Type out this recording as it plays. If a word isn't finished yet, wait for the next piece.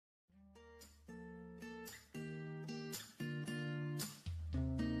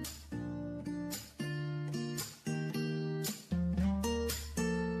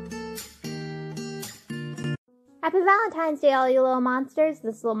Happy Valentine's Day, all you little monsters.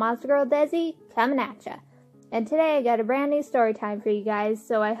 This is little monster girl Desi coming at ya. And today I got a brand new story time for you guys,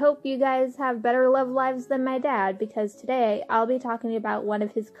 so I hope you guys have better love lives than my dad, because today I'll be talking about one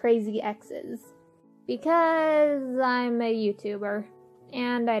of his crazy exes. Because I'm a YouTuber,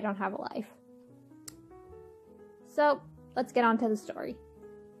 and I don't have a life. So, let's get on to the story.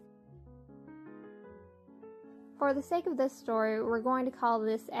 For the sake of this story, we're going to call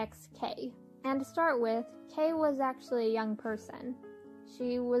this ex K. And to start with, Kay was actually a young person.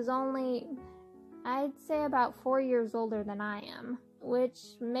 She was only, I'd say, about 4 years older than I am, which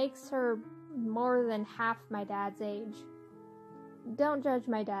makes her more than half my dad's age. Don't judge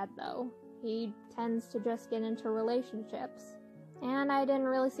my dad, though. He tends to just get into relationships, and I didn't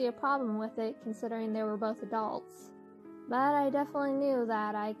really see a problem with it considering they were both adults. But I definitely knew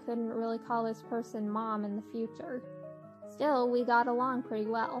that I couldn't really call this person mom in the future. Still, we got along pretty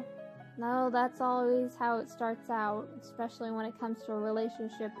well. No, that's always how it starts out, especially when it comes to a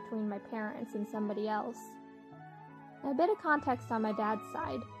relationship between my parents and somebody else. A bit of context on my dad's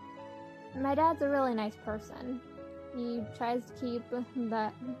side. My dad's a really nice person. He's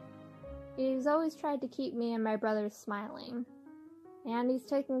always tried to keep me and my brothers smiling. And he's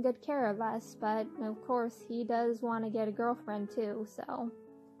taken good care of us, but of course he does want to get a girlfriend too, so.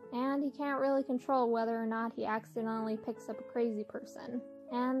 And he can't really control whether or not he accidentally picks up a crazy person.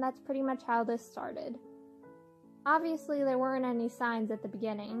 And that's pretty much how this started. Obviously, there weren't any signs at the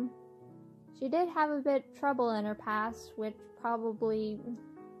beginning. She did have a bit of trouble in her past, which probably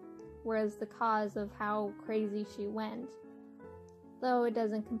was the cause of how crazy she went. Though it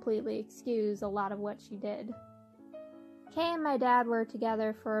doesn't completely excuse a lot of what she did. Kay and my dad were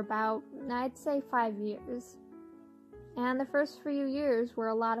together for about, I'd say, 5 years. And the first few years were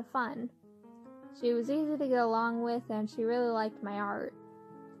a lot of fun. She was easy to get along with, and she really liked my art.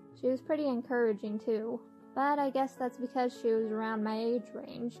 She was pretty encouraging too, but I guess that's because she was around my age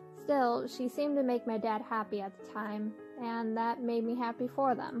range. Still, she seemed to make my dad happy at the time, and that made me happy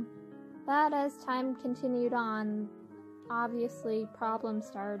for them. But as time continued on, obviously problems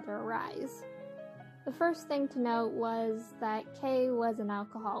started to arise. The first thing to note was that Kay was an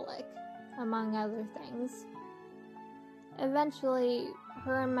alcoholic, among other things. Eventually,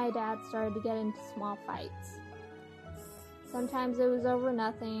 her and my dad started to get into small fights. Sometimes it was over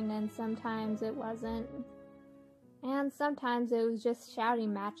nothing, and sometimes it wasn't. And sometimes it was just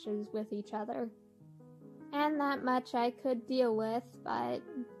shouting matches with each other. And that much I could deal with, but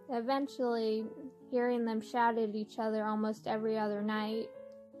eventually, hearing them shout at each other almost every other night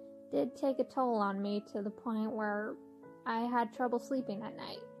did take a toll on me to the point where I had trouble sleeping at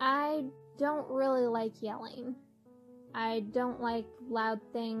night. I don't really like yelling. I don't like loud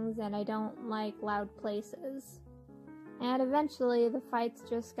things, and I don't like loud places. And eventually, the fights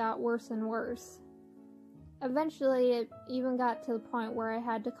just got worse and worse. Eventually, it even got to the point where I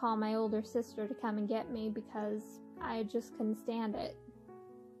had to call my older sister to come and get me because I just couldn't stand it.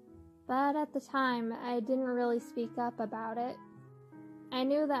 But at the time, I didn't really speak up about it. I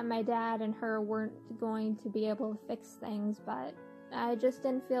knew that my dad and her weren't going to be able to fix things, but I just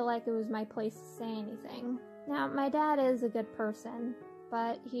didn't feel like it was my place to say anything. Now, my dad is a good person,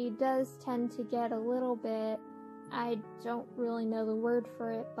 but he does tend to get a little bit, I don't really know the word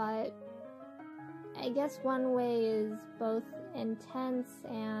for it, but I guess one way is both intense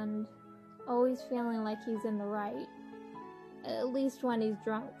and always feeling like he's in the right, at least when he's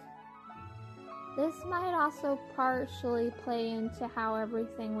drunk. This might also partially play into how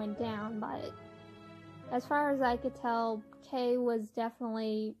everything went down, but as far as I could tell, Kay was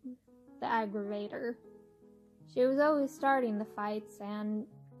definitely the aggravator. She was always starting the fights, and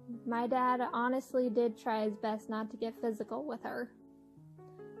my dad honestly did try his best not to get physical with her.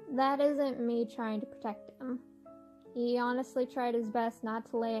 That isn't me trying to protect him. He honestly tried his best not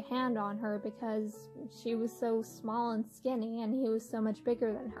to lay a hand on her because she was so small and skinny and he was so much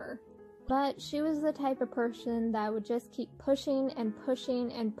bigger than her. But she was the type of person that would just keep pushing and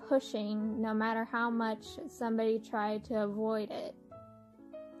pushing and pushing no matter how much somebody tried to avoid it.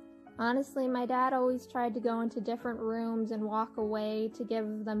 Honestly, my dad always tried to go into different rooms and walk away to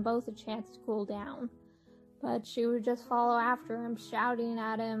give them both a chance to cool down. But she would just follow after him, shouting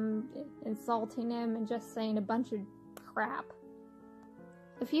at him, insulting him, and just saying a bunch of crap.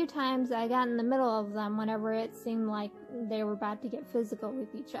 A few times I got in the middle of them whenever it seemed like they were about to get physical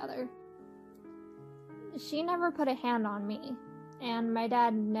with each other. She never put a hand on me, and my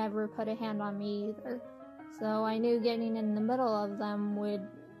dad never put a hand on me either. So I knew getting in the middle of them would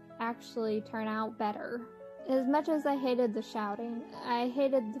actually turn out better. As much as I hated the shouting, I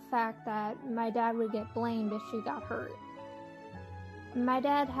hated the fact that my dad would get blamed if she got hurt. My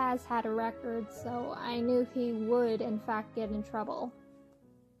dad has had a record, so I knew he would in fact get in trouble.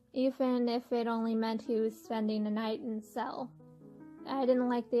 Even if it only meant he was spending a night in a cell. I didn't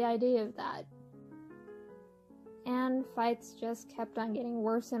like the idea of that. And fights just kept on getting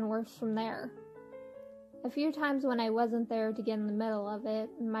worse and worse from there. A few times when I wasn't there to get in the middle of it,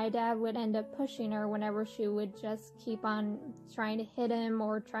 my dad would end up pushing her whenever she would just keep on trying to hit him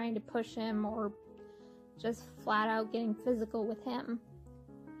or trying to push him or just flat out getting physical with him.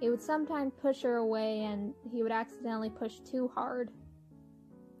 He would sometimes push her away and he would accidentally push too hard.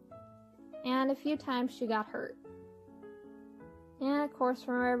 And a few times she got hurt. And of course,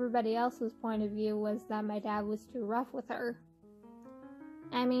 from everybody else's point of view was that my dad was too rough with her.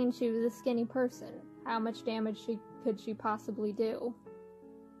 I mean, she was a skinny person. How much damage could she possibly do?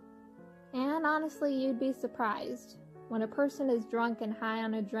 And honestly, you'd be surprised. When a person is drunk and high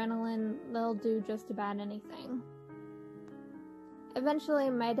on adrenaline, they'll do just about anything.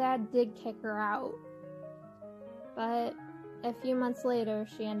 Eventually, my dad did kick her out. But a few months later,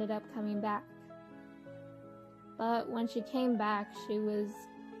 she ended up coming back. But when she came back, she was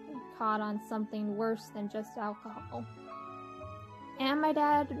caught on something worse than just alcohol. And my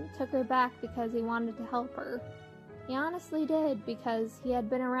dad took her back because he wanted to help her. He honestly did, because he had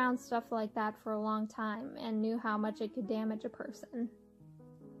been around stuff like that for a long time and knew how much it could damage a person.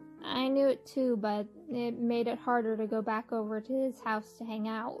 I knew it too, but it made it harder to go back over to his house to hang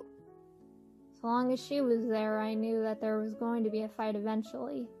out. So long as she was there, I knew that there was going to be a fight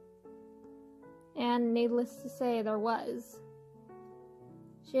eventually. And needless to say, there was.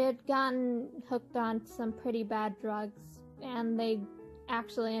 She had gotten hooked on some pretty bad drugs, and they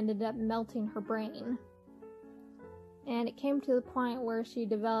actually ended up melting her brain. And it came to the point where she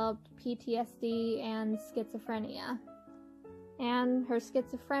developed PTSD and schizophrenia. And her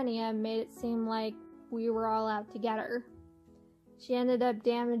schizophrenia made it seem like we were all out to get her. She ended up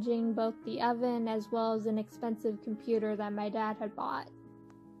damaging both the oven as well as an expensive computer that my dad had bought.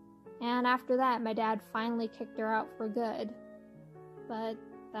 And after that, my dad finally kicked her out for good. But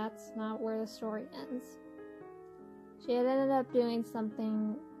that's not where the story ends. She had ended up doing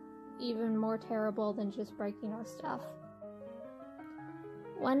something even more terrible than just breaking our stuff.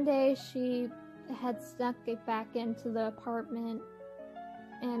 One day, she had snuck it back into the apartment,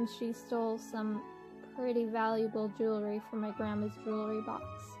 and she stole some pretty valuable jewelry from my grandma's jewelry box.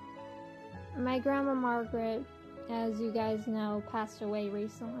 My grandma Margaret, as you guys know, passed away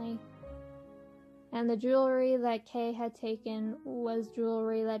recently. And the jewelry that Kay had taken was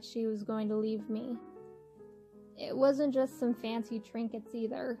jewelry that she was going to leave me. It wasn't just some fancy trinkets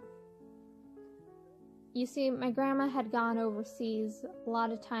either. You see, my grandma had gone overseas a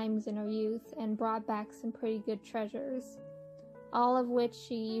lot of times in her youth and brought back some pretty good treasures, all of which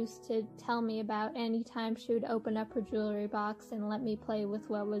she used to tell me about anytime she would open up her jewelry box and let me play with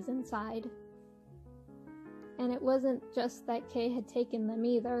what was inside. And it wasn't just that Kay had taken them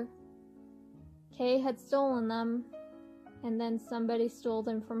either. Kay had stolen them, and then somebody stole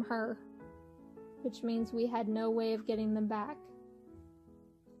them from her, which means we had no way of getting them back.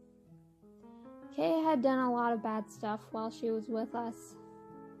 Kay had done a lot of bad stuff while she was with us.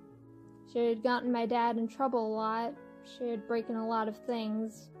 She had gotten my dad in trouble a lot, she had broken a lot of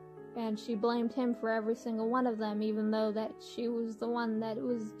things, and she blamed him for every single one of them, even though that she was the one that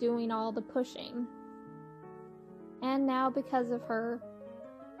was doing all the pushing. And now, because of her,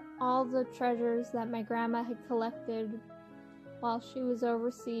 all the treasures that my grandma had collected while she was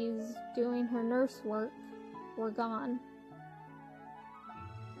overseas doing her nurse work were gone.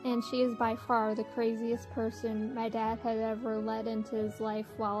 And she is by far the craziest person my dad had ever let into his life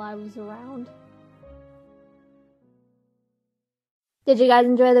while I was around. Did you guys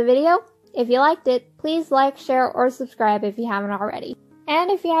enjoy the video? If you liked it, please like, share, or subscribe if you haven't already. And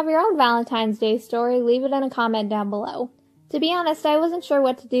if you have your own Valentine's Day story, leave it in a comment down below. To be honest, I wasn't sure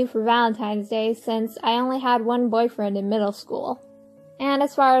what to do for Valentine's Day since I only had one boyfriend in middle school. And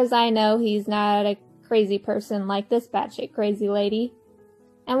as far as I know, he's not a crazy person like this batshit crazy lady.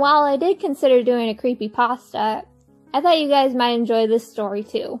 And while I did consider doing a creepypasta, I thought you guys might enjoy this story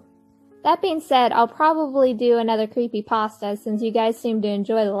too. That being said, I'll probably do another creepypasta since you guys seem to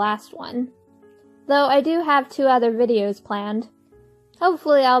enjoy the last one. Though I do have 2 other videos planned.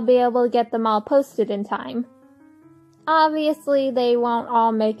 Hopefully I'll be able to get them all posted in time. Obviously, they won't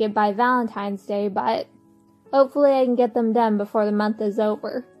all make it by Valentine's Day, but hopefully I can get them done before the month is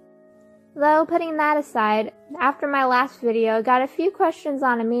over. Though, putting that aside, after my last video, I got a few questions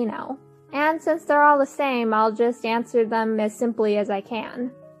on Amino, and since they're all the same, I'll just answer them as simply as I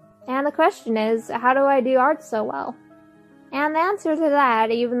can. And the question is, how do I do art so well? And the answer to that,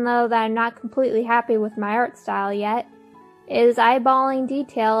 even though that I'm not completely happy with my art style yet, is eyeballing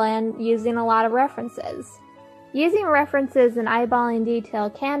detail and using a lot of references. Using references and eyeballing detail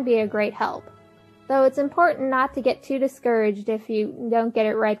can be a great help, though it's important not to get too discouraged if you don't get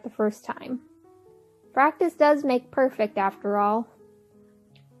it right the first time. Practice does make perfect after all.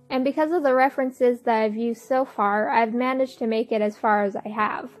 And because of the references that I've used so far, I've managed to make it as far as I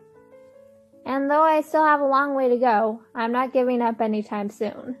have. And though I still have a long way to go, I'm not giving up anytime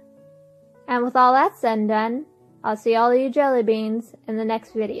soon. And with all that said and done, I'll see all you jelly beans in the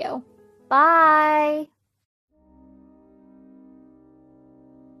next video. Bye!